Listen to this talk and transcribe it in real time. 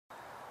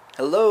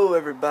Hello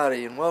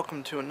everybody and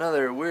welcome to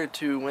another Weird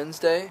 2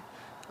 Wednesday.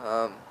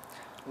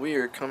 We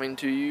are coming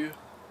to you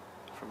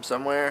from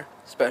somewhere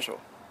special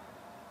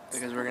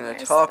because we're going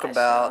to talk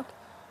about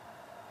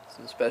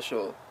some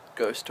special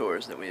ghost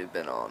tours that we have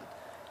been on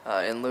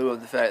in lieu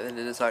of the fact that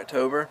it is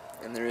October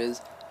and there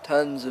is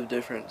tons of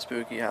different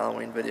spooky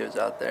Halloween videos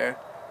out there.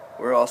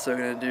 We're also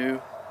going to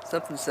do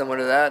something similar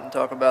to that and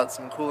talk about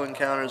some cool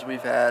encounters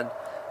we've had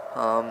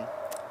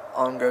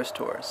on ghost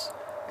tours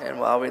and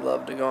why we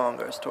love to go on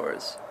ghost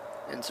tours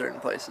in certain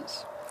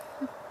places,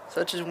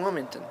 such as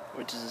Wilmington,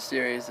 which is a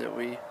series that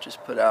we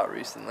just put out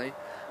recently.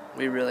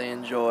 We really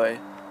enjoy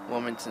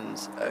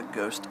Wilmington's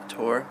ghost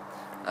tour.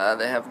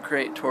 They have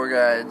great tour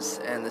guides,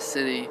 and the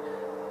city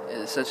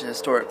is such a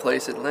historic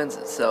place it lends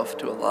itself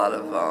to a lot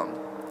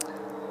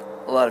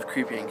of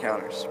creepy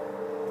encounters.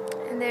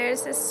 And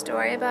there's this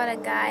story about a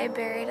guy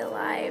buried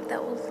alive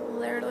that will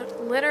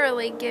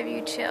literally give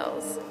you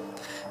chills.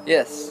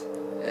 Yes,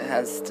 it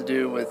has to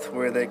do with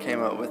where they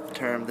came up with the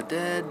term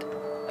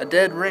a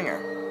dead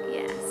ringer.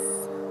 Yes.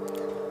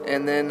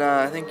 And then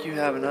I think you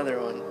have another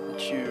one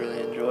that you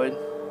really enjoyed.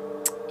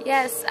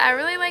 Yes, I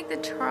really like the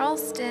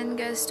Charleston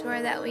ghost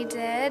tour that we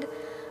did,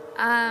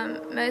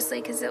 mostly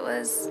because it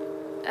was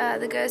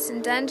the Ghost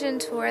and Dungeon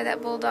tour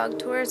that Bulldog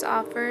Tours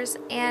offers,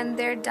 and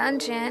their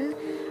dungeon,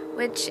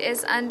 which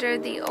is under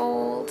the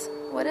old,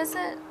 what is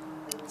it?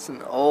 It's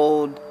an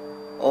old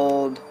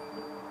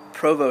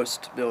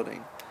provost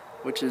building,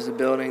 which is a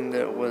building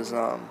that was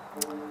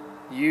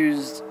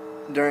used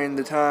during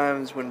the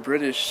times when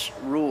British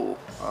rule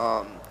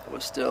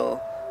was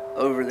still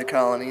over the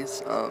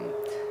colonies.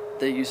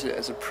 They used it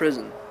as a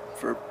prison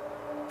for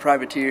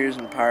privateers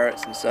and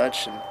pirates and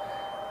such, and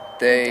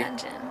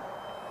Dungeon.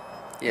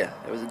 Yeah,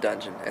 it was a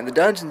dungeon, and the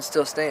dungeon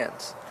still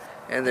stands,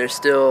 and there's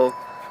still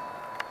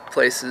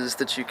places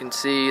that you can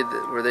see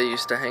where they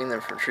used to hang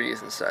them from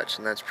trees and such,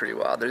 and that's pretty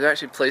wild. There's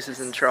actually places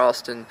in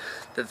Charleston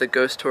that the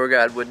ghost tour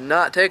guide would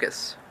not take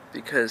us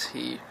because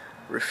he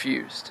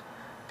refused,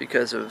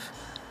 because of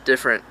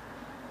different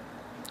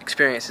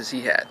experiences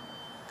he had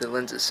that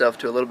lends itself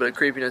to a little bit of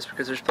creepiness,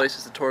 because there's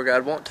places the tour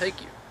guide won't take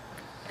you.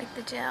 Like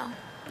the jail.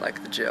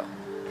 Like the jail.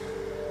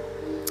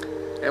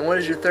 And what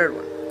is your third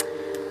one?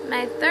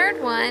 My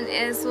third one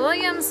is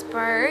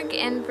Williamsburg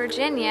in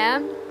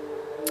Virginia.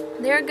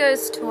 Their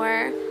ghost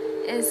tour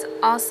is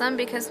awesome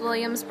because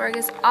Williamsburg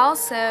is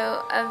also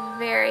a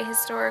very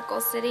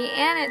historical city,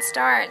 and it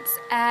starts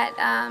at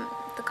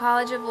the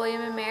College of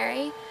William and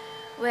Mary,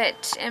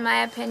 which in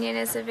my opinion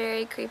is a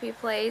very creepy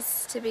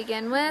place to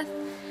begin with.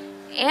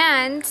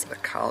 And the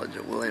College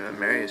of William and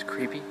Mary is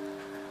creepy?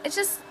 It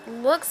just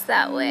looks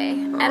that way.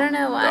 I don't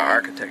know why. The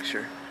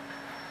architecture.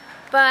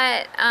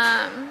 But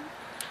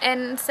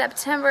in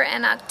September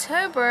and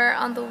October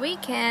on the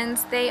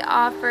weekends they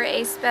offer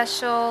a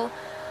special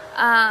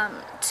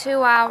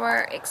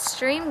 2-hour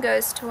extreme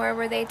ghost tour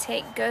where they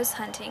take ghost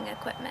hunting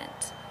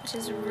equipment, which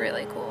is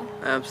really cool.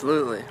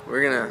 Absolutely.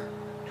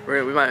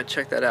 We might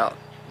check that out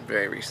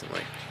very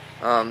recently.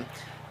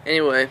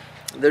 Anyway,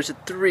 there's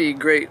 3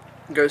 great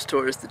ghost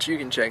tours that you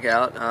can check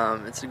out.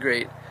 It's a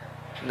great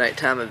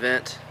nighttime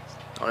event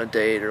on a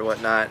date or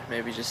whatnot.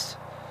 Maybe just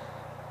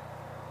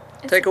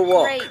take a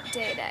walk. It's a great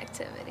date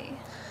activity.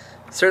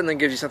 Certainly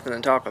gives you something to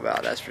talk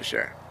about, that's for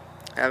sure.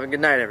 Have a good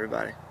night,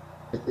 everybody.